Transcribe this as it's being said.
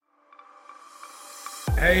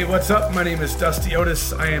Hey, what's up? My name is Dusty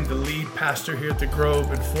Otis. I am the lead pastor here at the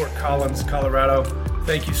Grove in Fort Collins, Colorado.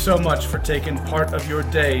 Thank you so much for taking part of your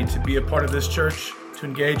day to be a part of this church, to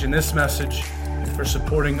engage in this message, and for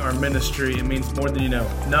supporting our ministry. It means more than you know.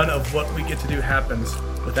 None of what we get to do happens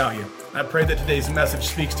without you. I pray that today's message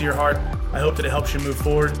speaks to your heart. I hope that it helps you move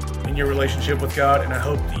forward in your relationship with God, and I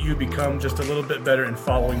hope that you become just a little bit better in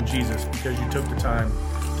following Jesus because you took the time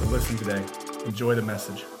to listen today. Enjoy the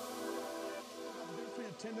message.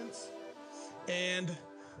 Attendance and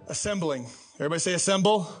assembling. Everybody say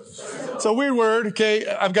assemble. It's a weird word, okay?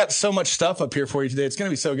 I've got so much stuff up here for you today. It's going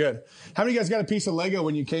to be so good. How many of you guys got a piece of Lego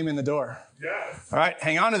when you came in the door? Yes. All right,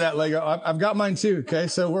 hang on to that Lego. I've got mine too, okay?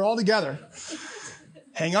 So we're all together.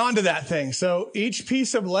 Hang on to that thing. So each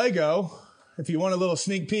piece of Lego, if you want a little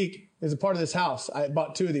sneak peek, is a part of this house. I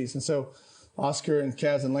bought 2 of these. And so Oscar and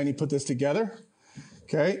Kaz and Lainey put this together,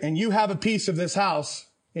 okay? And you have a piece of this house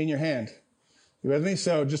in your hand. You with me?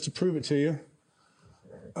 So just to prove it to you.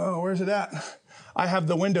 Oh, where's it at? I have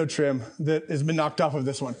the window trim that has been knocked off of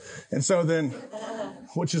this one. And so then,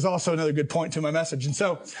 which is also another good point to my message. And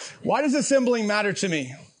so why does assembling matter to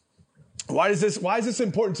me? Why is this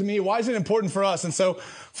important to me? Why is it important for us? And so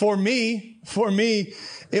for me,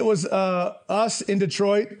 it was us in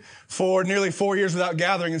Detroit for nearly 4 years without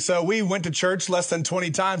gathering. And so we went to church less than 20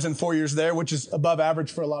 times in 4 years there, which is above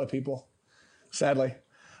average for a lot of people, sadly.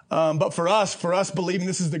 But for us believing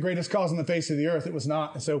this is the greatest cause on the face of the earth, it was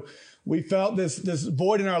not. And so we felt this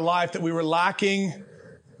void in our life that we were lacking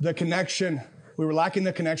the connection. We were lacking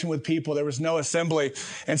the connection with people. There was no assembly.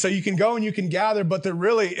 And so you can go and you can gather, but there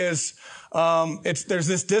really is, there's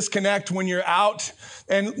this disconnect when you're out.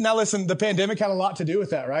 And now listen, the pandemic had a lot to do with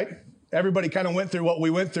that, right? Everybody kind of went through what we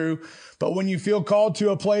went through. But when you feel called to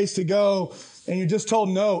a place to go and you're just told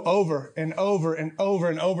no over and over and over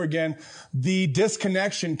and over again, the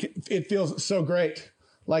disconnection, it feels so great.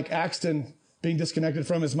 Like Axton being disconnected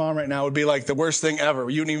from his mom right now would be like the worst thing ever.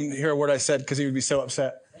 You wouldn't even hear a word I said because he would be so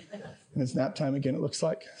upset. And it's nap time again, it looks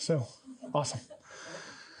like. So awesome.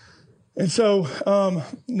 And so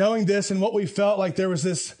knowing this and what we felt like there was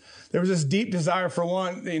this deep desire for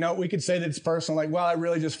one, we could say that it's personal. Like, well, I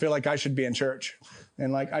really just feel like I should be in church.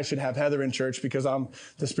 And like I should have Heather in church because I'm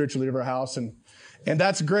the spiritual leader of our house. And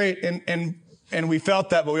that's great. And we felt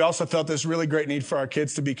that, but we also felt this really great need for our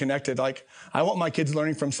kids to be connected. Like I want my kids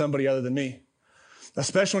learning from somebody other than me,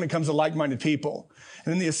 especially when it comes to like-minded people.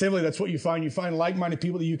 And in the assembly, that's what you find. You find like-minded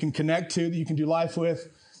people that you can connect to, that you can do life with.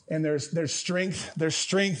 And there's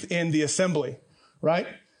strength in the assembly, right?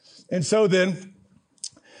 And so then,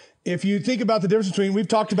 if you think about the difference between, we've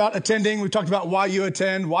talked about attending, we've talked about why you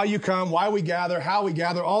attend, why you come, why we gather, how we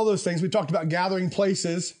gather, all those things. We've talked about gathering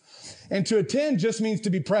places. And to attend just means to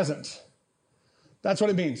be present. That's what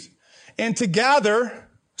it means. And to gather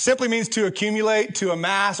simply means to accumulate, to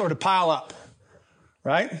amass, or to pile up,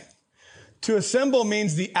 right? To assemble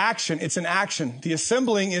means the action. It's an action. The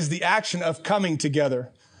assembling is the action of coming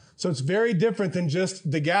together. So it's very different than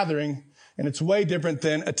just the gathering, and it's way different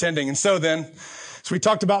than attending. And so then, so we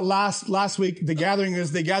talked about last week, the gathering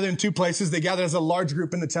is they gather in 2 places. They gather as a large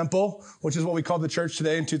group in the temple, which is what we call the church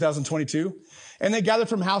today in 2022. And they gather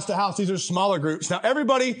from house to house. These are smaller groups. Now,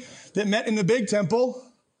 everybody that met in the big temple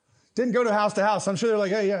didn't go to house to house. I'm sure they're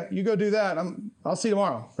like, hey, yeah, you go do that. I'll see you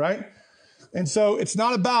tomorrow, right? And so it's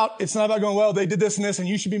not about going, well, they did this and this, and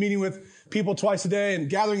you should be meeting with people twice a day and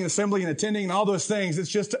gathering and assembling and attending and all those things.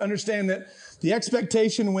 It's just to understand that the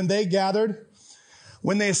expectation when they gathered,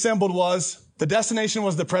 when they assembled was, the destination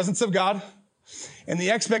was the presence of God, and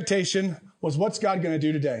the expectation was, what's God going to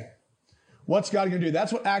do today? What's God going to do?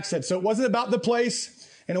 That's what Acts said. So it wasn't about the place,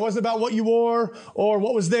 and it wasn't about what you wore or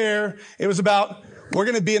what was there. It was about, we're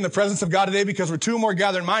going to be in the presence of God today because we're 2 or more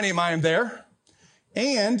gathered in my name, I am there.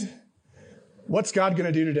 And what's God going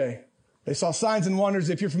to do today? They saw signs and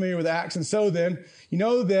wonders if you're familiar with Acts. And so then, you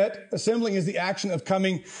know that assembling is the action of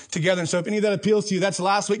coming together. And so if any of that appeals to you, that's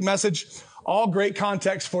last week's message. All great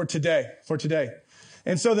context for today.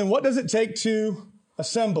 And so then what does it take to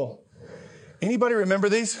assemble? Anybody remember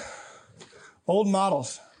these? Old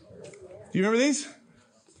models. Do you remember these?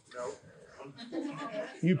 No.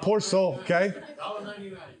 You poor soul, okay?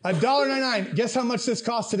 $1.99. Guess how much this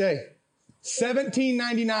costs today?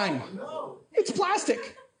 $17.99. It's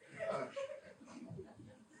plastic.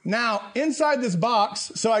 Now, inside this box,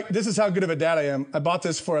 this is how good of a dad I am. I bought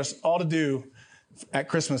this for us all to do at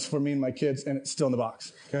Christmas for me and my kids, and it's still in the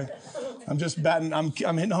box, okay? I'm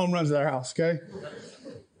hitting home runs at our house, okay?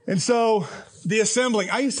 And so the assembling,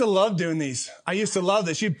 I used to love doing these. I used to love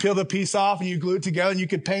this. You'd peel the piece off and you glue it together and you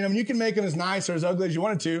could paint them. You can make them as nice or as ugly as you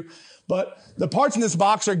wanted to, but the parts in this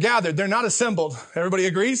box are gathered. They're not assembled. Everybody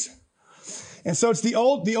agrees? And so it's the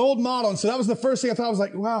old model. And so that was the first thing I thought. I was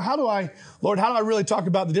like, wow, Lord, how do I really talk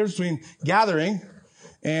about the difference between gathering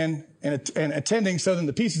and attending? So then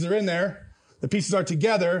the pieces are in there. The pieces are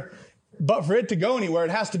together. But for it to go anywhere,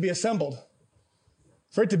 it has to be assembled.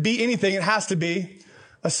 For it to be anything, it has to be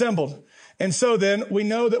assembled. And so then we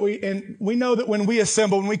know that when we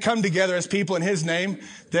assemble, when we come together as people in his name,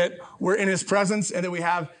 that we're in his presence and that we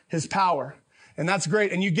have his power. And that's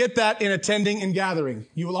great. And you get that in attending and gathering.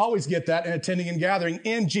 You will always get that in attending and gathering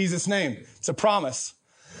in Jesus' name. It's a promise.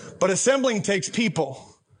 But assembling takes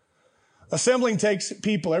people. Assembling takes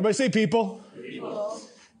people. Everybody say people. People.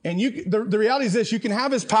 And the reality is this, you can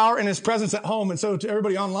have his power and his presence at home. And so to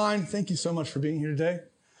everybody online, thank you so much for being here today.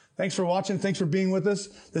 Thanks for watching. Thanks for being with us.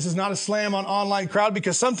 This is not a slam on online crowd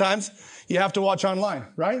because sometimes you have to watch online,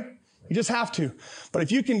 right? You just have to. But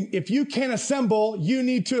if you can assemble, you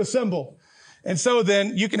need to assemble. And so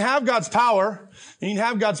then you can have God's power and you can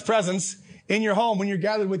have God's presence in your home when you're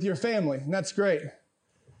gathered with your family. And that's great.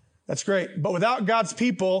 That's great. But without God's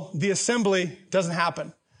people, the assembly doesn't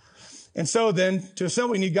happen. And so then to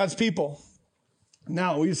assemble, we need God's people.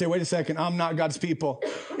 Now, we say, wait a second, I'm not God's people.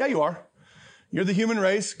 Yeah, you are. You're the human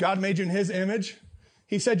race. God made you in his image.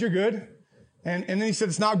 He said you're good. And then he said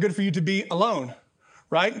it's not good for you to be alone.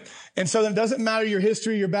 Right? And so then it doesn't matter your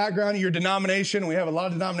history, your background, your denomination. We have a lot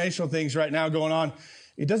of denominational things right now going on.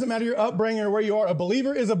 It doesn't matter your upbringing or where you are. A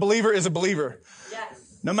believer is a believer is a believer.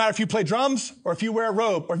 Yes. No matter if you play drums or if you wear a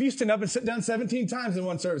robe or if you stand up and sit down 17 times in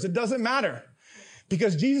one service. It doesn't matter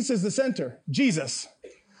because Jesus is the center. Jesus.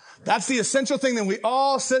 That's the essential thing that we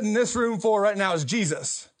all sit in this room for right now is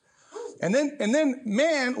Jesus. And then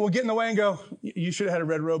man will get in the way and go, you should have had a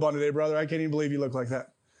red robe on today, brother. I can't even believe you look like that.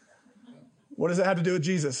 What does that have to do with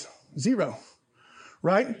Jesus? Zero,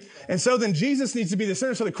 right? And so then Jesus needs to be the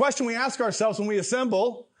center. So the question we ask ourselves when we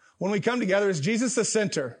assemble, when we come together, is Jesus the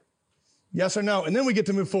center? Yes or no? And then we get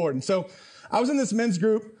to move forward. And so I was in this men's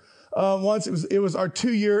group once. It was our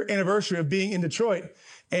 2-year anniversary of being in Detroit.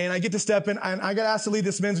 And I get to step in, and I got asked to lead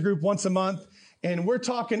this men's group once a month. And we're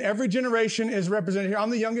talking every generation is represented here. I'm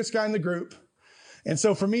the youngest guy in the group. And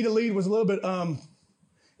so for me to lead was a little bit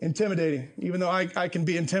intimidating, even though I can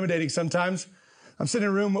be intimidating sometimes. I'm sitting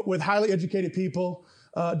in a room with highly educated people,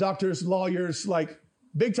 doctors, lawyers, like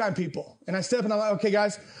big time people. And I step in and I'm like, okay,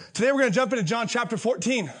 guys, today we're going to jump into John chapter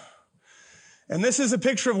 14. And this is a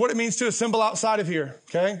picture of what it means to assemble outside of here.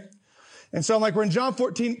 Okay. And so I'm like, we're in John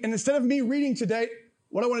 14. And instead of me reading today,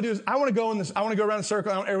 what I want to do is I want to go around the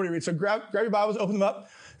circle. I want everybody to read. So grab your Bibles, open them up,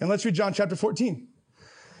 and let's read John chapter 14.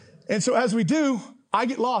 And so as we do, I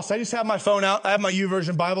get lost. I just have my phone out. I have my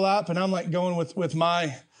YouVersion Bible app, and I'm like going with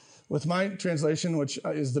my translation, which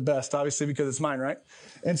is the best, obviously, because it's mine, right?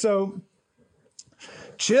 And so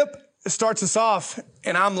Chip starts us off,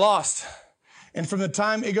 and I'm lost. And from the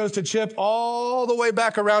time it goes to Chip all the way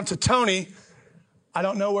back around to Tony, I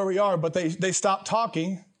don't know where we are, but they stop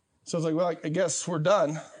talking. So I was like, well, I guess we're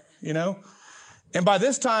done, you know? And by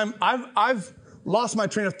this time, I've lost my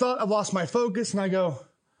train of thought. I've lost my focus, and I go,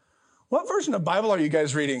 what version of Bible are you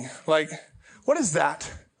guys reading? Like, what is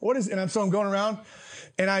that? And I'm going around,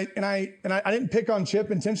 and I didn't pick on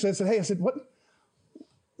Chip intentionally. I said, what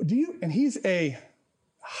do you? And he's a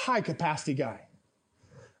high capacity guy.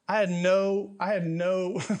 I had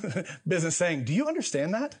no business saying, do you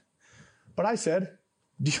understand that? But I said,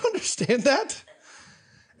 do you understand that?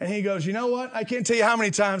 And he goes, you know what? I can't tell you how many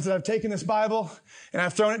times that I've taken this Bible and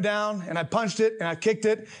I've thrown it down and I punched it and I kicked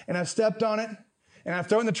it and I've stepped on it and I've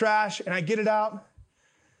thrown the trash and I get it out.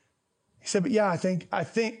 He said, but yeah, I think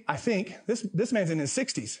this man's in his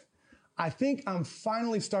 60s. I think I'm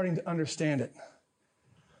finally starting to understand it.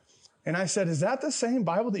 And I said, is that the same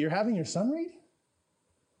Bible that you're having your son read?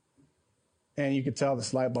 And you could tell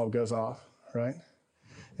this light bulb goes off, right?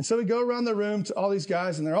 And so we go around the room to all these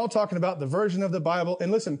guys, and they're all talking about the version of the Bible.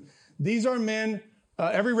 And listen, these are men,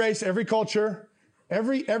 every race, every culture,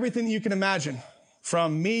 everything that you can imagine,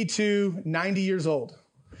 from me to 90 years old,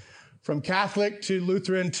 from Catholic to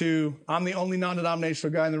Lutheran to I'm the only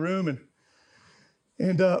non-denominational guy in the room.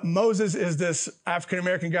 And Moses is this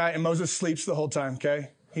African-American guy, and Moses sleeps the whole time,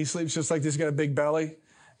 okay? He sleeps just like this. He's got a big belly,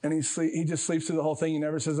 and he just sleeps through the whole thing. He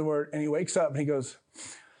never says a word. And he wakes up, and he goes,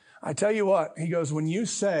 I tell you what, he goes, when you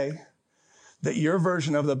say that your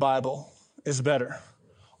version of the Bible is better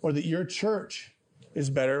or that your church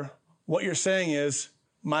is better, what you're saying is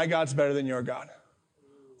my God's better than your God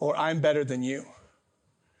or I'm better than you.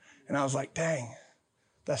 And I was like, dang,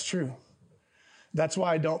 that's true. That's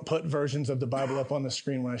why I don't put versions of the Bible up on the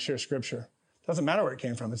screen when I share scripture. It doesn't matter where it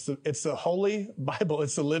came from. It's the Holy Bible.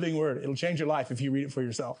 It's the living word. It'll change your life if you read it for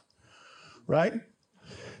yourself, right?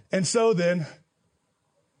 And so then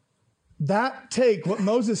what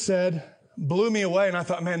Moses said blew me away. And I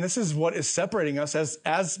thought, man, this is what is separating us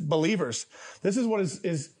as believers. This is what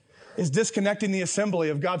is disconnecting the assembly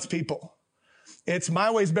of God's people. It's my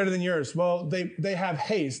way's better than yours. Well, they have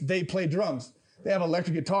haze. They play drums. They have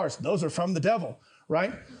electric guitars. Those are from the devil,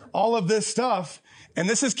 right? All of this stuff. And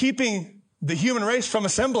this is keeping the human race from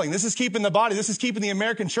assembling. This is keeping the body. This is keeping the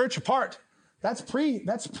American church apart. That's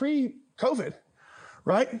pre-COVID,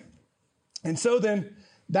 right? And so then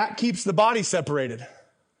that keeps the body separated.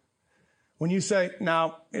 When you say,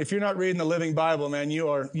 now, if you're not reading the Living Bible, man,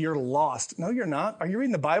 you're lost. No, you're not. Are you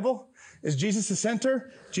reading the Bible? Is Jesus the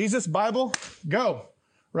center? Jesus, Bible, go,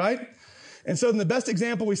 right? And so then the best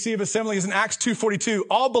example we see of assembling is in Acts 2:42.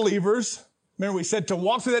 All believers, remember we said to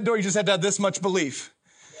walk through that door, you just had to have this much belief.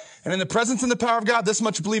 And in the presence and the power of God, this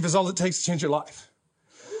much belief is all it takes to change your life.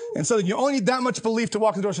 And so you only need that much belief to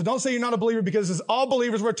walk in the door. So don't say you're not a believer, because as all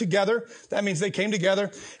believers were together, that means they came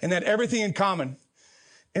together and had everything in common.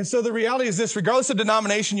 And so the reality is this: regardless of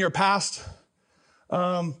denomination, your past,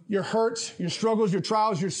 your hurts, your struggles, your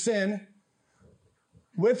trials, your sin,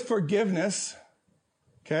 with forgiveness,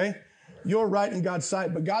 okay, you're right in God's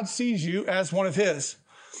sight, but God sees you as one of his.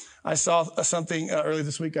 I saw something earlier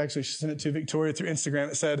this week. I actually sent it to Victoria through Instagram.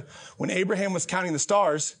 It said, when Abraham was counting the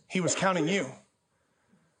stars, he was counting you.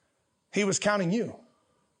 He was counting you.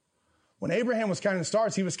 When Abraham was counting the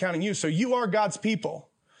stars, he was counting you. So you are God's people.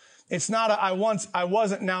 It's not I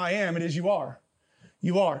wasn't, now I am. It is you are.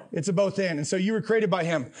 You are. It's a both and. And so you were created by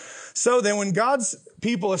him. So then when God's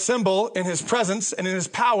people assemble in his presence and in his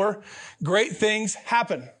power, great things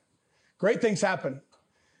happen. Great things happen.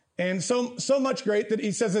 And so much great that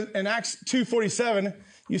he says in Acts 2:47,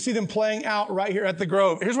 you see them playing out right here at the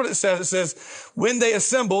Grove. Here's what it says. It says, when they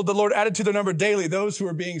assembled, the Lord added to their number daily those who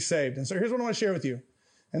were being saved. And so here's what I want to share with you.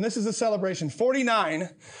 And this is a celebration. 49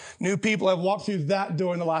 new people have walked through that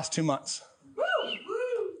door in the last 2 months.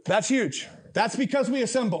 That's huge. That's because we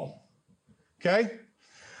assemble. Okay?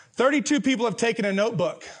 32 people have taken a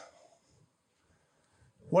notebook.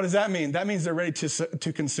 What does that mean? That means they're ready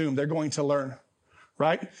to consume. They're going to learn.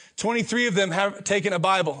 Right? 23 of them have taken a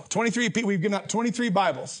Bible. 23 people, we've given out 23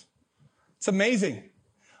 Bibles. It's amazing.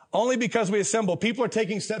 Only because we assemble. People are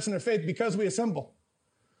taking steps in their faith because we assemble.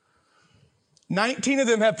 19 of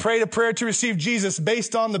them have prayed a prayer to receive Jesus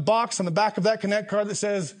based on the box on the back of that Connect card that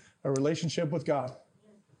says a relationship with God.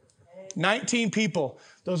 19 people.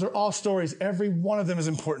 Those are all stories. Every one of them is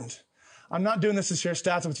important. I'm not doing this to share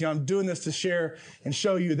stats with you. I'm doing this to share and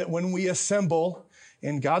show you that when we assemble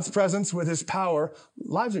in God's presence with his power,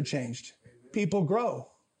 lives are changed. People grow.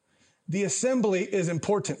 The assembly is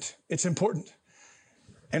important. It's important.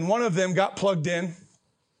 And one of them got plugged in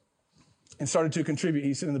and started to contribute.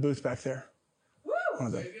 He's sitting in the booth back there. One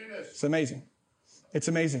of them. It's amazing. It's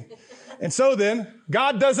amazing. And so then,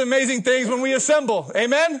 God does amazing things when we assemble.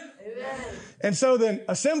 Amen? Amen. And so then,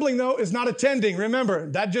 assembling, though, is not attending. Remember,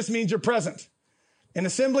 that just means you're present. And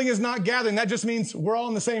assembling is not gathering. That just means we're all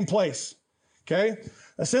in the same place. Okay?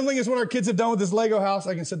 Assembling is what our kids have done with this Lego house.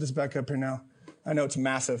 I can set this back up here now. I know it's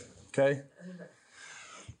massive. Okay?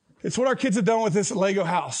 It's what our kids have done with this Lego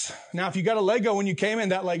house. Now, if you got a Lego when you came in,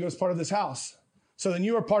 that Lego is part of this house. So then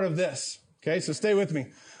you are part of this. Okay? So stay with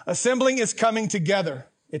me. Assembling is coming together.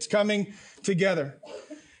 It's coming together.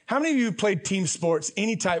 How many of you played team sports,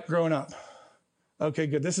 any type, growing up? Okay,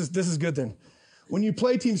 good. This is good then. When you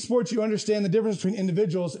play team sports, you understand the difference between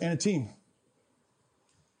individuals and a team.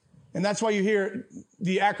 And that's why you hear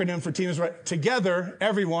the acronym for team is right. Together,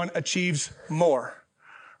 everyone achieves more,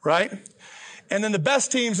 right? And then the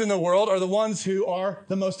best teams in the world are the ones who are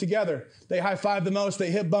the most together. They high-five the most.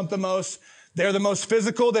 They hip bump the most. They're the most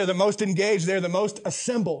physical. They're the most engaged. They're the most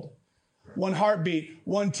assembled. One heartbeat,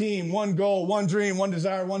 one team, one goal, one dream, one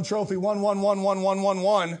desire, one trophy,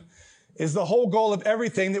 one is the whole goal of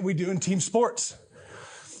everything that we do in team sports.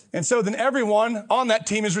 And so then everyone on that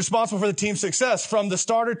team is responsible for the team's success, from the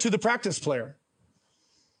starter to the practice player.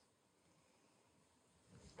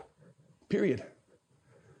 Period.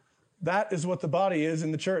 That is what the body is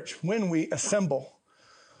in the church when we assemble.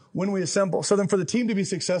 When we assemble. So then for the team to be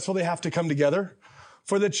successful, they have to come together.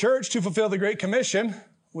 For the church to fulfill the Great Commission,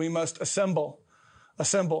 we must assemble.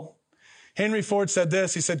 Assemble. Henry Ford said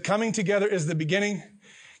this. He said, coming together is the beginning.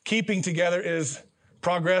 Keeping together is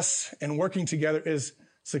progress. And working together is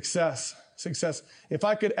success. Success. If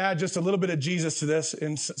I could add just a little bit of Jesus to this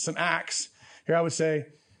in some acts, here I would say,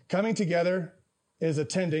 coming together is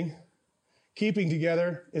attending. Keeping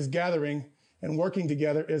together is gathering. And working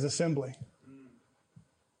together is assembly.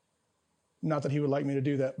 Not that he would like me to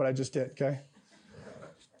do that, but I just did, okay?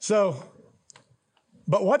 So,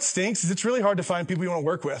 but what stinks is it's really hard to find people you want to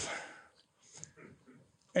work with.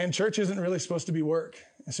 And church isn't really supposed to be work.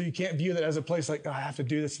 And so you can't view that as a place like, oh, I have to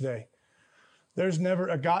do this today. There's never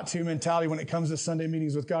a got to mentality when it comes to Sunday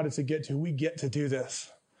meetings with God. It's a get to. We get to do this.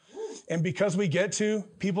 And because we get to,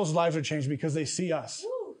 people's lives are changed because they see us.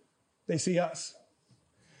 They see us.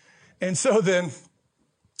 And so then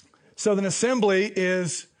assembly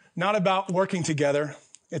is not about working together.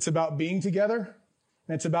 It's about being together,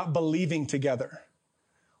 and it's about believing together.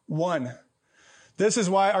 One. This is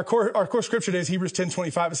why our core scripture today is Hebrews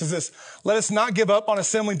 10:25. It says this, let us not give up on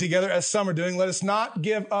assembling together as some are doing. Let us not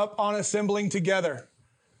give up on assembling together.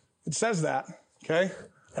 It says that, okay?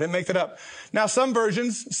 I didn't make that up. Now, some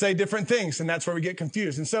versions say different things, and that's where we get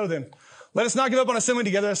confused. And so then, let us not give up on assembling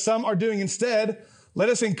together as some are doing. Instead, let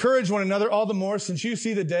us encourage one another all the more since you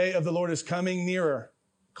see the day of the Lord is coming nearer,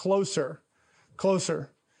 closer.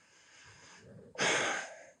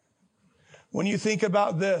 When you think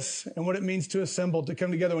about this and what it means to assemble, to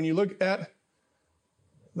come together, when you look at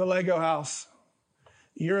the Lego house,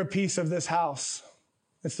 you're a piece of this house.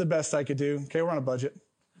 It's the best I could do. Okay, we're on a budget.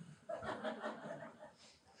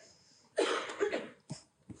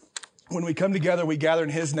 When we come together, we gather in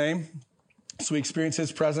his name. So we experience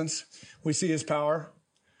his presence. We see his power.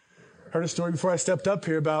 Heard a story before I stepped up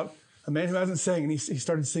here about a man who hasn't sang, and he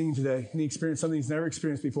started singing today, and he experienced something he's never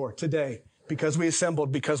experienced before today because we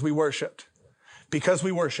assembled, because we worshiped. Because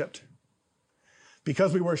we worshiped.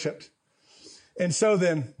 And so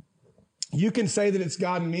then, you can say that it's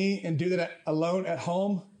God and me and do that alone at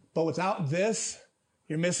home, but without this,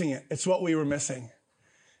 you're missing it. It's what we were missing.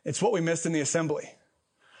 It's what we missed in the assembly,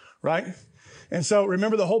 right? And so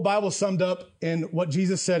remember, the whole Bible summed up in what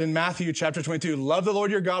Jesus said in Matthew chapter 22. Love the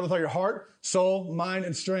Lord your God with all your heart, soul, mind,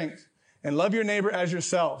 and strength, and love your neighbor as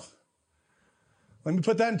yourself. Let me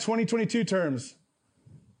put that in 2022 terms.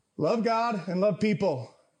 Love God and love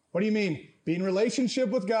people. What do you mean? Be in relationship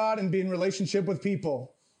with God and be in relationship with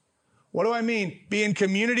people. What do I mean? Be in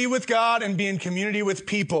community with God and be in community with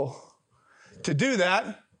people. To do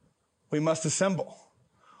that, we must assemble.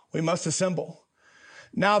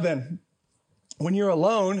 Now then, when you're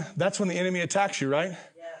alone, that's when the enemy attacks you, right? Yes.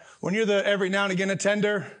 When you're the every now and again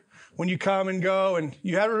attender, when you come and go and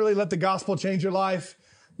you haven't really let the gospel change your life,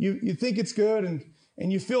 you think it's good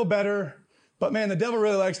and you feel better. But man, the devil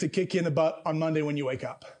really likes to kick you in the butt on Monday when you wake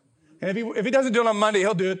up. And if he doesn't do it on Monday,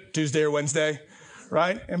 he'll do it Tuesday or Wednesday,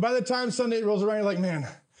 right? And by the time Sunday rolls around, you're like, man,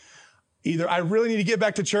 either I really need to get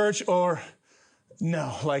back to church or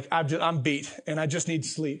no, like I'm beat and I just need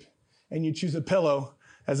sleep. And you choose a pillow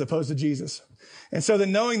as opposed to Jesus. And so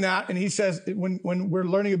then knowing that, and he says, when we're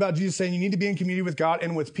learning about Jesus saying you need to be in community with God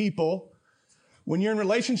and with people, when you're in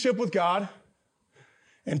relationship with God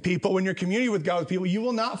and people, when you're in community with God with people, you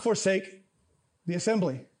will not forsake the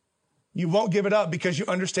assembly. You won't give it up because you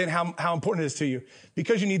understand how important it is to you,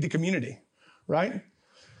 because you need the community, right?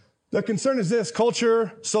 The concern is this: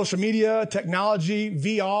 culture, social media, technology,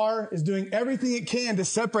 VR is doing everything it can to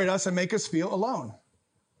separate us and make us feel alone.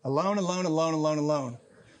 Alone.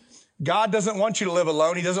 God doesn't want you to live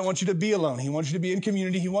alone. He doesn't want you to be alone. He wants you to be in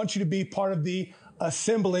community. He wants you to be part of the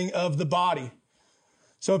assembling of the body.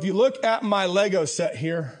 So if you look at my Lego set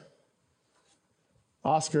here,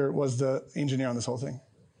 Oscar was the engineer on this whole thing.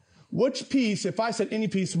 Which piece, if I said any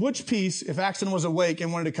piece, which piece, if Axton was awake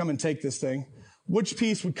and wanted to come and take this thing, which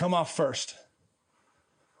piece would come off first?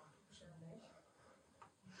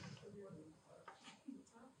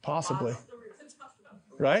 Possibly.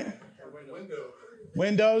 Right?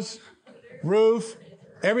 Windows, roof,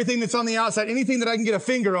 everything that's on the outside, anything that I can get a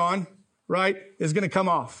finger on, right, is going to come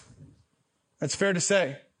off. That's fair to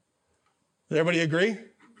say. Does everybody agree?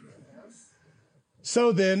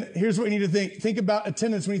 So then, here's what you need to think. Think about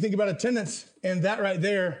attendance. When you think about attendance, and that right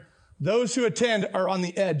there, those who attend are on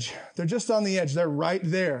the edge. They're just on the edge. They're right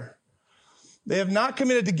there. They have not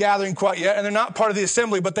committed to gathering quite yet, and they're not part of the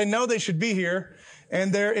assembly, but they know they should be here,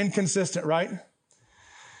 and they're inconsistent, right?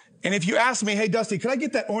 And if you ask me, hey, Dusty, could I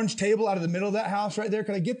get that orange table out of the middle of that house right there?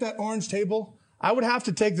 Could I get that orange table? I would have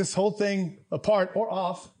to take this whole thing apart or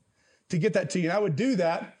off to get that to you. And I would do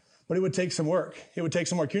that, but it would take some work. You're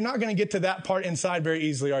not going to get to that part inside very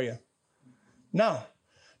easily, are you? No,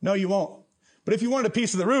 you won't. But if you wanted a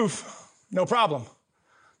piece of the roof, no problem.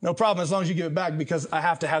 No problem, as long as you give it back, because I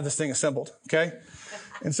have to have this thing assembled, okay?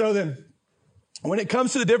 And so then, when it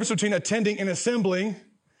comes to the difference between attending and assembling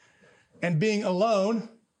and being alone,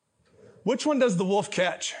 which one does the wolf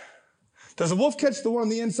catch? Does the wolf catch the one on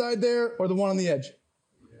the inside there or the one on the edge?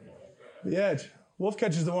 The edge. Wolf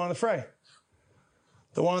catches the one on the fray.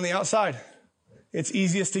 The one on the outside. It's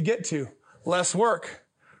easiest to get to. Less work,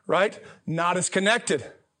 right? Not as connected,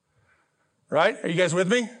 right? Are you guys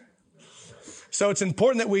with me? So it's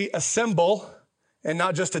important that we assemble and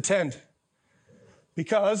not just attend?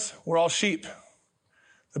 Because we're all sheep.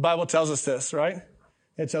 The Bible tells us this, right?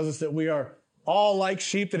 It tells us that we are all like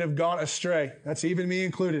sheep that have gone astray. That's even me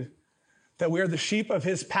included. That we are the sheep of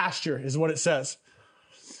his pasture is what it says.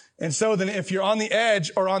 And so then if you're on the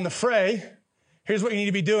edge or on the fray, here's what you need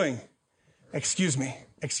to be doing. Excuse me.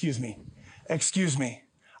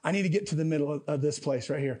 I need to get to the middle of this place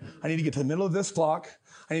right here. I need to get to the middle of this flock.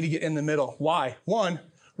 I need to get in the middle. Why? One,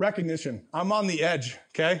 recognition. I'm on the edge,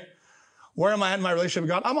 okay? Where am I at in my relationship with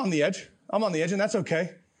God? I'm on the edge, and that's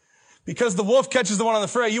okay. Because the wolf catches the one on the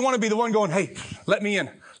fray, you want to be the one going, hey, let me in.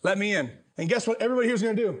 And guess what everybody here is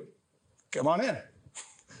going to do? Come on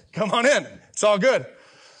in. It's all good.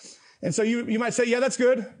 And so you might say, yeah, that's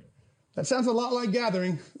good. That sounds a lot like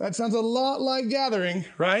gathering.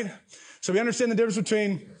 Right? So we understand the difference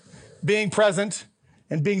between being present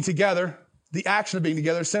and being together, the action of being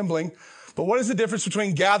together, assembling. But what is the difference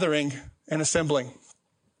between gathering and assembling?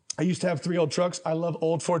 I used to have 3 old trucks. I love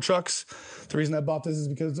old Ford trucks. The reason I bought this is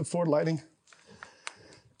because it's a Ford Lightning.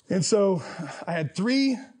 And so I had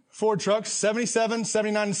 3 Ford trucks, 77,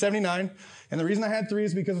 79, and 79. And the reason I had 3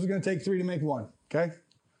 is because it was going to take 3 to make 1. Okay?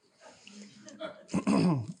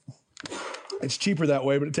 It's cheaper that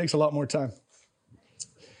way, but it takes a lot more time.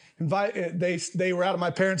 They were out at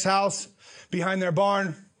my parents' house behind their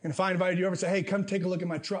barn. And if I invited you over and say, hey, come take a look at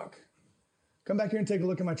my truck. Come back here and take a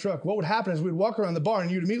look at my truck. What would happen is we'd walk around the barn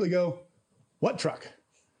and you'd immediately go, what truck?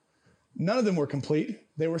 None of them were complete.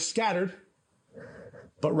 They were scattered,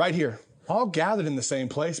 but right here, all gathered in the same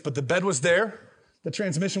place, but the bed was there. The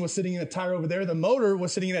transmission was sitting in a tire over there. The motor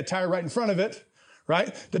was sitting in a tire right in front of it,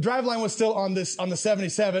 right? The driveline was still on the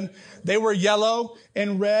 77. They were yellow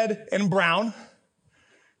and red and brown.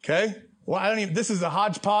 Okay. Well, this is a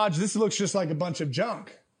hodgepodge. This looks just like a bunch of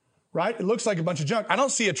junk, right? It looks like a bunch of junk. I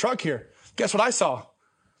don't see a truck here. Guess what I saw?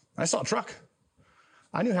 I saw a truck.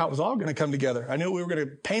 I knew how it was all going to come together. I knew we were going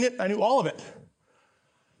to paint it. I knew all of it.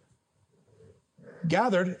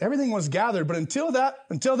 Gathered. Everything was gathered. But until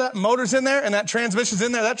that motor's in there and that transmission's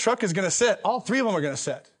in there, that truck is going to sit. All 3 of them are going to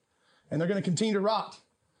sit. And they're going to continue to rot.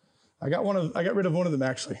 I got rid of one of them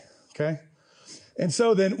actually. Okay. And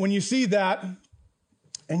so then when you see that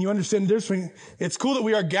and you understand the difference, it's cool that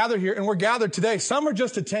we are gathered here and we're gathered today. Some are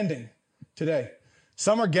just attending today.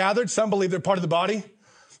 Some are gathered. Some believe they're part of the body.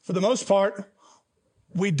 For the most part,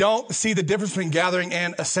 we don't see the difference between gathering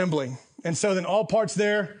and assembling. And so then all parts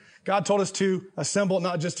there, God told us to assemble,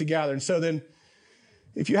 not just to gather. And so then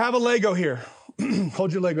if you have a Lego here,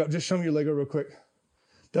 hold your Lego up. Just show me your Lego real quick.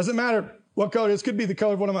 Doesn't matter what color it is. Could be the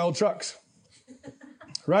color of one of my old trucks.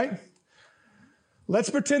 Right? Let's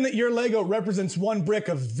pretend that your Lego represents 1 brick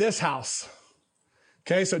of this house.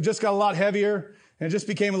 Okay, so it just got a lot heavier and it just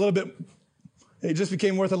became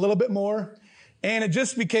worth a little bit more, and it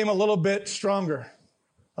just became a little bit stronger.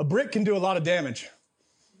 A brick can do a lot of damage.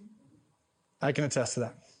 I can attest to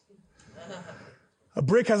that. A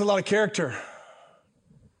brick has a lot of character.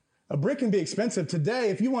 A brick can be expensive. Today,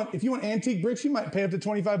 if you want antique bricks, you might pay up to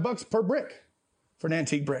 $25 per brick for an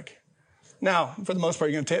antique brick. Now, for the most part,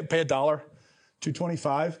 you're going to pay $1 to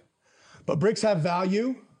 $25. But bricks have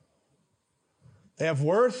value. They have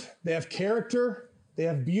worth. They have character. They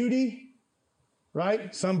have beauty.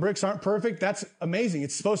 Right? Some bricks aren't perfect. That's amazing.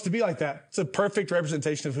 It's supposed to be like that. It's a perfect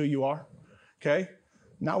representation of who you are. Okay?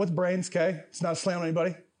 Not with brains, okay? It's not a slam on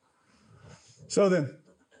anybody. So then,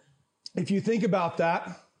 if you think about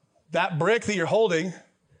that brick that you're holding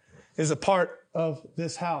is a part of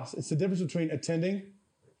this house. It's the difference between attending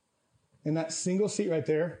in that single seat right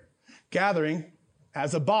there, gathering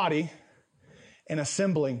as a body, and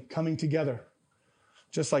assembling, coming together,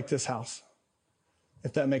 just like this house,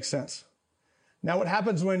 if that makes sense. Now, what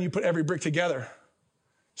happens when you put every brick together?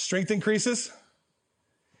 Strength increases,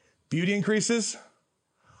 beauty increases,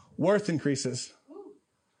 worth increases.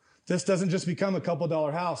 This doesn't just become a couple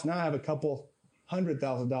dollar house. Now I have a couple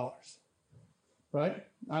 $100,000, right?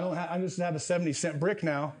 I just have a 70-cent brick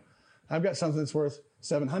now. I've got something that's worth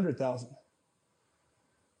 $700,000.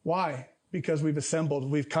 Why? Because we've assembled,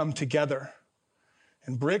 we've come together.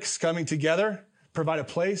 And bricks coming together provide a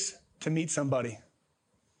place to meet somebody.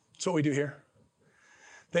 That's what we do here.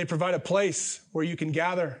 They provide a place where you can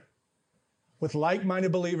gather with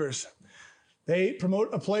like-minded believers. They promote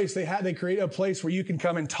a place, they create a place where you can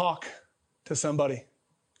come and talk to somebody.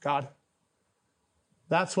 God.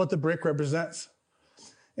 That's what the brick represents.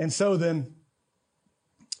 And so then,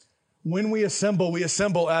 when we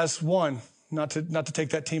assemble as one. Not to take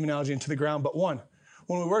that team analogy into the ground, but one.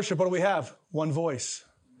 When we worship, what do we have? One voice.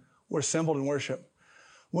 We're assembled in worship.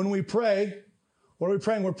 When we pray, what are we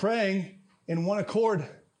praying? We're praying in one accord.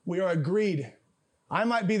 We are agreed. I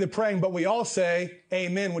might be the praying, but we all say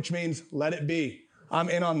amen, which means let it be. I'm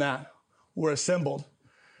in on that. We're assembled.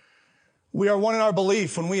 We are one in our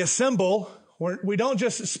belief. When we assemble, we don't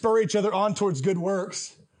just spur each other on towards good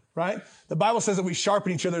works, right? The Bible says that we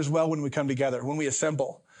sharpen each other as well when we come together, when we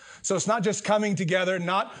assemble. So it's not just coming together,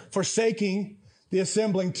 not forsaking the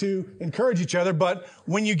assembling to encourage each other, but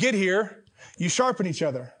when you get here, you sharpen each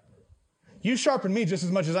other. You sharpen me just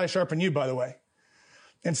as much as I sharpen you, by the way.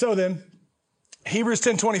 And so then, Hebrews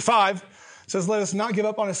 10:25 says, let us not give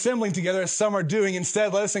up on assembling together as some are doing.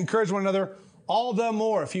 Instead, let us encourage one another all the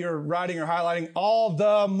more. If you're writing or highlighting, all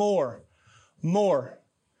the more. More.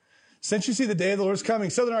 Since you see the day of the Lord is coming.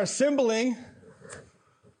 So that our assembling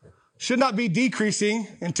should not be decreasing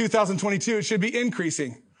in 2022. It should be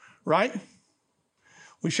increasing, right?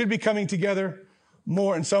 We should be coming together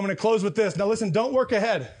more. And so I'm going to close with this. Now listen, don't work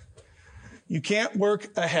ahead. You can't work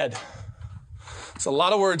ahead. It's a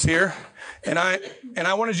lot of words here. And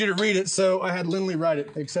I wanted you to read it, so I had Lindley write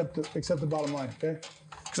it, except the bottom line, okay?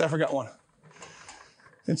 Because I forgot one.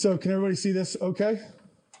 And so can everybody see this okay?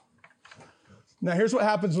 Now here's what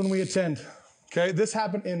happens when we attend, okay? This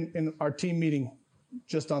happened in our team meeting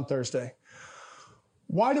just on Thursday.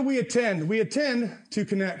 Why do we attend? We attend to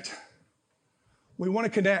connect. We want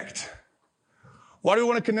to connect. Why do we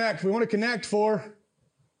want to connect? We want to connect for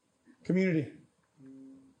community.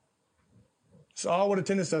 That's all what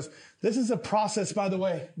attendance does. This is a process, by the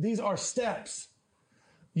way. These are steps.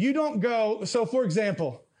 You don't go, so for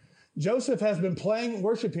example, Joseph has been playing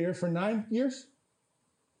worship here for 9 years?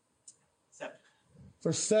 7.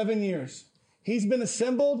 For 7 years. He's been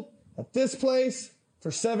assembled at this place for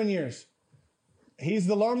 7 years. He's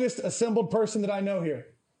the longest assembled person that I know here.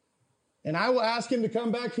 And I will ask him to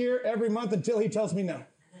come back here every month until he tells me no.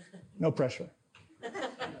 No pressure.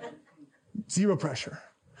 Zero pressure.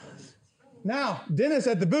 Now, Dennis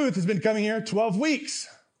at the booth has been coming here 12 weeks.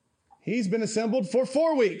 He's been assembled for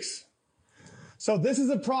 4 weeks. So this is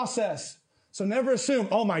a process. So never assume,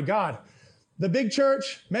 oh my God, the big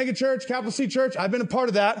church, mega church, capital C church, I've been a part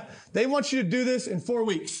of that. They want you to do this in 4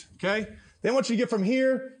 weeks, okay? They want you to get from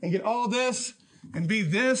here and get all this and be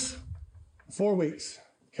this 4 weeks,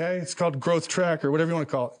 okay? It's called growth track or whatever you want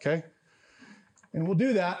to call it, okay? And we'll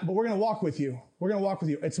do that, but we're going to walk with you. We're going to walk with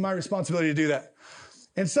you. It's my responsibility to do that.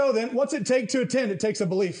 And so then, what's it take to attend? It takes a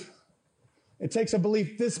belief. It takes a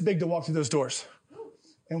belief this big to walk through those doors.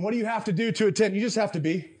 And what do you have to do to attend? You just have to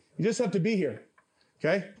be. You just have to be here.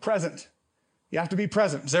 Okay? Present. You have to be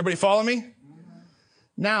present. Does everybody follow me?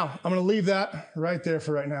 Now, I'm going to leave that right there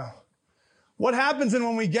for right now. What happens then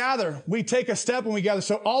when we gather? We take a step when we gather.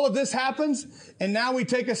 So all of this happens, and now we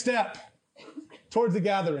take a step towards the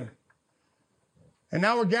gathering. And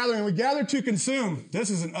now we're gathering. We gather to consume. This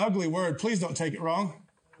is an ugly word. Please don't take it wrong.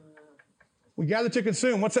 We gather to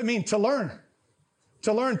consume. What's that mean? To learn.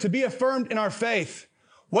 To learn, to be affirmed in our faith.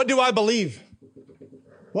 What do I believe?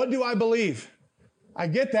 What do I believe? I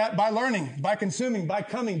get that by learning, by consuming, by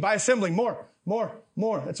coming, by assembling. More.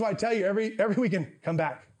 That's why I tell you every weekend, come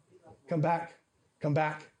back. Come back. Come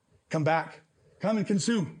back. Come back. Come and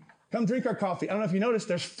consume. Come drink our coffee. I don't know if you noticed,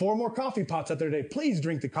 there's 4 more coffee pots out there today. Please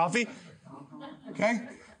drink the coffee. Okay?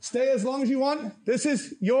 Stay as long as you want. This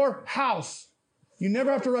is your house. You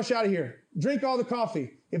never have to rush out of here. Drink all the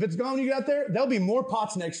coffee. If it's gone when you get out there, there'll be more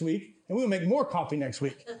pots next week, and we'll make more coffee next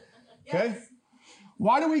week. Okay? Yes.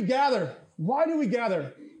 Why do we gather? Why do we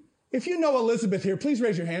gather? If you know Elizabeth here, please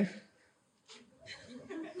raise your hand.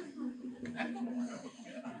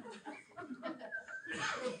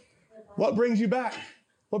 What brings you back?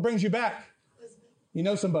 What brings you back? You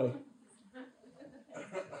know somebody.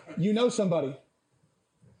 You know somebody.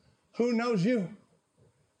 Who knows you?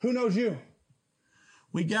 Who knows you?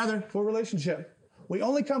 We gather for relationship. We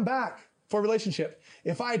only come back for relationship.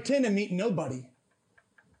 If I attend and meet nobody,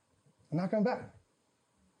 I'm not coming back.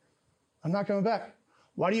 I'm not coming back.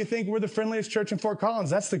 Why do you think we're the friendliest church in Fort Collins?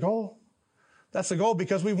 That's the goal. That's the goal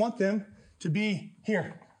because we want them to be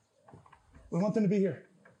here. We want them to be here.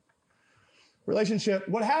 Relationship.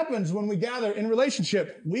 What happens when we gather in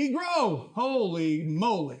relationship? We grow. Holy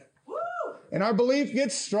moly. Woo! And our belief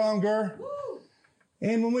gets stronger. Woo!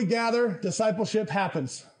 And when we gather, discipleship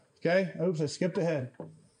happens. Okay? Oops, I skipped ahead.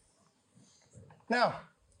 Now,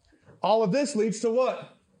 all of this leads to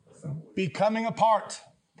what? Becoming a part.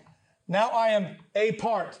 Now I am a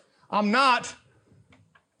part. I'm not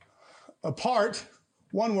a part.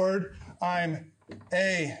 One word. I'm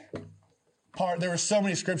a part. There were so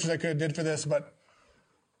many scriptures I could have did for this, but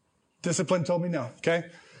discipline told me no. Okay?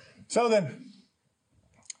 So then,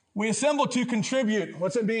 we assemble to contribute.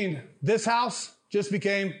 What's it mean? This house just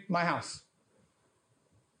became my house.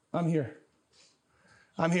 I'm here.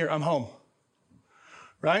 I'm here. I'm home.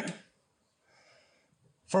 right?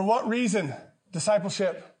 For what reason?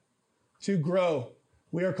 Discipleship. To grow.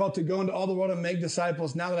 We are called to go into all the world and make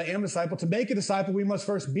disciples. Now that I am a disciple, to make a disciple, we must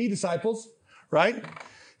first be disciples, right?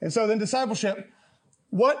 And so then discipleship.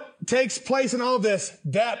 What takes place in all of this?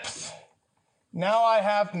 Depth. Now I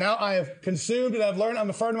have consumed and I've learned, I'm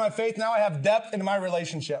affirmed in my faith. Now I have depth in my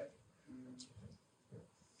relationship.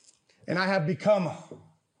 And I have become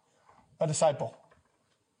a disciple.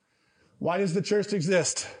 Why does the church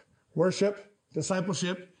exist? Worship,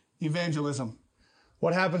 discipleship, evangelism.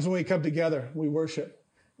 What happens when we come together? We worship.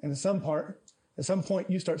 And at some point,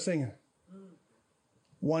 you start singing.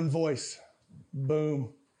 One voice.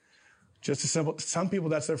 Boom. Just as simple. Some people,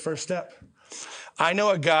 that's their first step. I know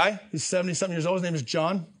a guy, he's 70-something years old. His name is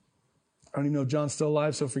John. I don't even know if John's still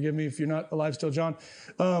alive, so forgive me if you're not alive still, John.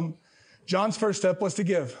 John's first step was to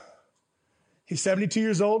give. He's 72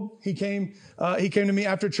 years old. He came to me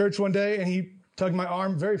after church one day, and he tugged my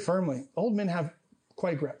arm very firmly. Old men have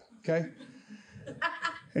quite a grip, okay?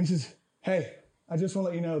 And he says, hey, I just want to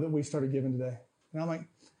let you know that we started giving today. And I'm like,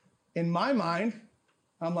 in my mind,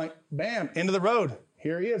 I'm like, bam, end of the road.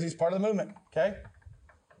 Here he is. He's part of the movement, okay?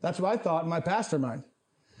 That's what I thought in my pastor mind.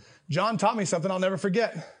 John taught me something I'll never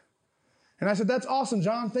forget. And I said, that's awesome,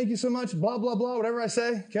 John. Thank you so much. Blah, blah, blah, whatever I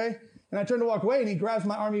say, okay? And I turn to walk away, and he grabs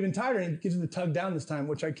my arm even tighter, and he gives me the tug down this time,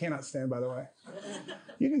 which I cannot stand, by the way.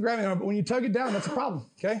 You can grab my arm, but when you tug it down, that's a problem,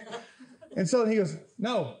 okay? And so he goes,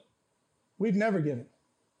 no, we've never given.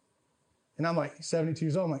 And I'm like, 72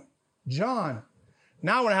 years old. I'm like, John,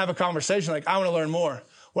 now I want to have a conversation. Like, I want to learn more.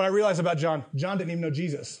 What I realized about John didn't even know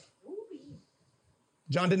Jesus.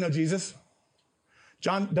 John didn't know Jesus.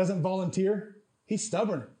 John doesn't volunteer. He's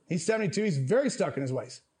stubborn. He's 72. He's very stuck in his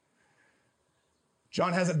ways.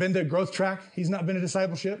 John hasn't been to growth track. He's not been to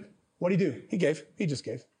discipleship. What'd he do? He gave. He just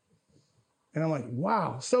gave. And I'm like,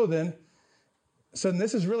 wow. So then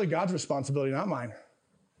this is really God's responsibility, not mine.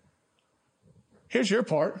 Here's your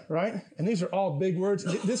part, right? And these are all big words.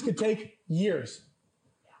 This could take years.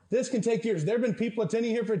 This can take years. There have been people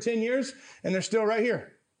attending here for 10 years, and they're still right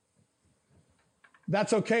here.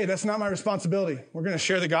 That's okay. That's not my responsibility. We're going to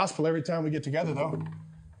share the gospel every time we get together, though.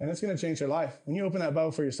 And it's going to change their life. When you open that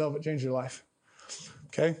Bible for yourself, it changes your life.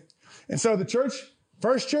 Okay? And so the church,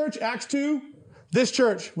 first church, Acts 2, this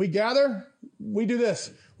church, we gather, we do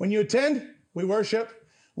this. When you attend, we worship.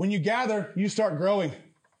 When you gather, you start growing.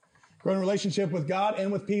 Growing relationship with God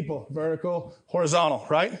and with people. Vertical, horizontal,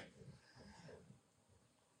 right?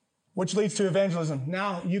 Which leads to evangelism.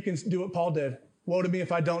 Now you can do what Paul did. Woe to me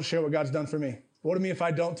if I don't share what God's done for me. Woe to me if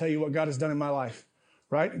I don't tell you what God has done in my life.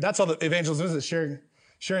 Right? That's all that evangelism is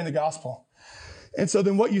sharing the gospel. And so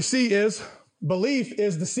then what you see is belief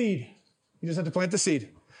is the seed. You just have to plant the seed.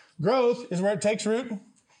 Growth is where it takes root.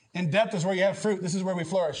 And depth is where you have fruit. This is where we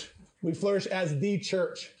flourish. We flourish as the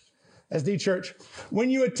church. As the church. When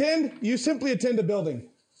you attend, you simply attend a building.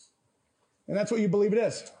 And that's what you believe it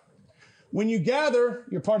is. When you gather,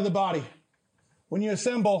 you're part of the body. When you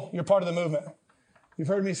assemble, you're part of the movement. You've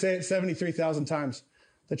heard me say it 73,000 times.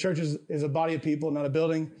 The church is a body of people, not a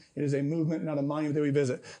building. It is a movement, not a monument that we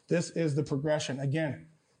visit. This is the progression. Again,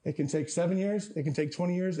 it can take 7 years. It can take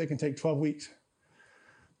 20 years. It can take 12 weeks.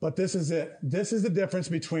 But this is it. This is the difference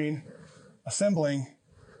between assembling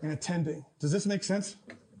and attending. Does this make sense?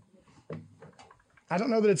 I don't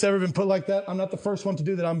know that it's ever been put like that. I'm not the first one to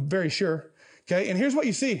do that. I'm very sure. Okay. And here's what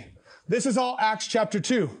you see. This is all Acts chapter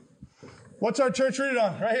 2. What's our church rooted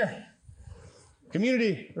on? Right here.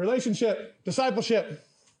 Community, relationship, discipleship.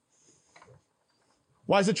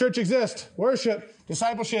 Why does the church exist? Worship,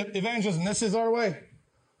 discipleship, evangelism. This is our way.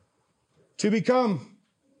 To become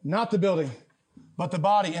not the building, but the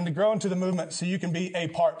body, and to grow into the movement so you can be a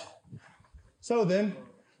part. So then,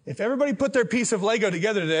 if everybody put their piece of Lego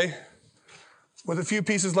together today, with a few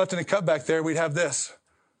pieces left in a cup back there, we'd have this.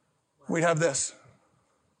 We'd have this.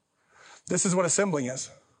 This is what assembling is.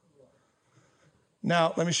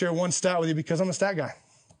 Now, let me share one stat with you because I'm a stat guy.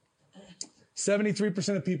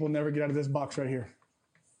 73% of people never get out of this box right here.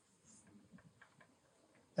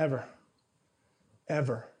 Ever.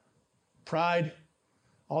 Ever. Pride,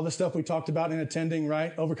 all the stuff we talked about in attending,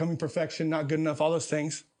 right? Overcoming perfection, not good enough, all those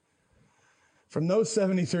things. From those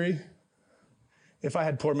 73, if I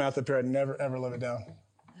had poor math up here, I'd never, ever live it down.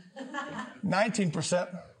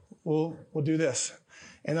 19% will do this.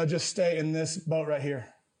 And they'll just stay in this boat right here.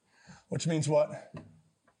 Which means what?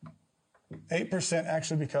 8%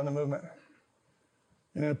 actually become the movement.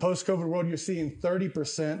 And in a post-COVID world, you're seeing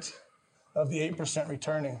 30% of the 8%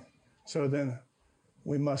 returning. So then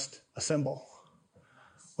we must assemble.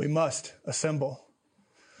 We must assemble.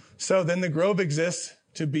 So then the Grove exists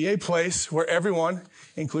to be a place where everyone,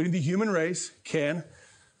 including the human race, can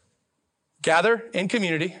gather in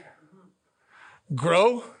community,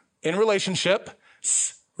 grow in relationships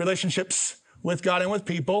with God and with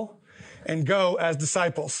people, and go as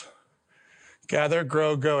disciples. Gather,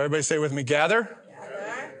 grow, go. Everybody say it with me. Gather,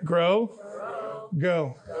 grow,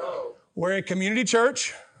 go. We're a community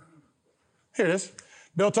church. Here it is.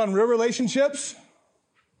 Built on real relationships,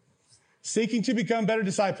 seeking to become better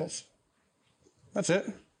disciples. That's it.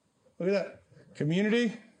 Look at that.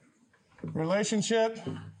 Community, relationship,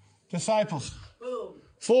 disciples.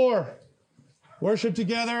 4, worship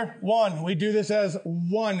together. 1, we do this as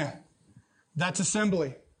one. That's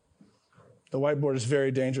assembly. The whiteboard is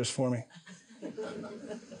very dangerous for me.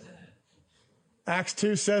 Acts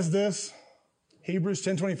 2 says this. Hebrews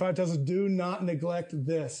 10:25 tells us, do not neglect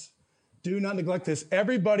this. Do not neglect this.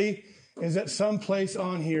 Everybody is at some place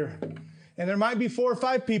on here. And there might be 4 or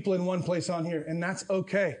 5 people in one place on here, and that's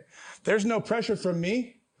okay. There's no pressure from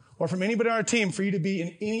me or from anybody on our team for you to be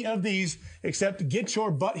in any of these except to get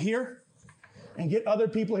your butt here and get other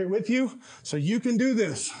people here with you so you can do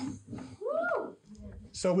this.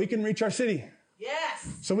 So we can reach our city. Yes.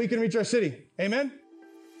 So we can reach our city. Amen?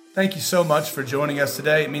 Thank you so much for joining us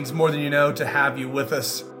today. It means more than you know to have you with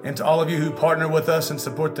us. And to all of you who partner with us and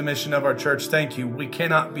support the mission of our church, thank you. We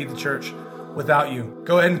cannot be the church without you.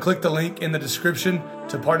 Go ahead and click the link in the description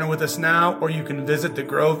to partner with us now, or you can visit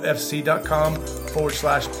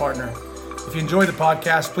thegrovefc.com/partner. If you enjoyed the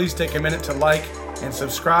podcast, please take a minute to like and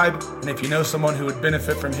subscribe. And if you know someone who would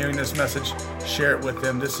benefit from hearing this message, share it with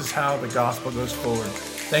them. This is how the gospel goes forward.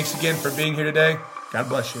 Thanks again for being here today. God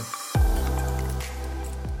bless you.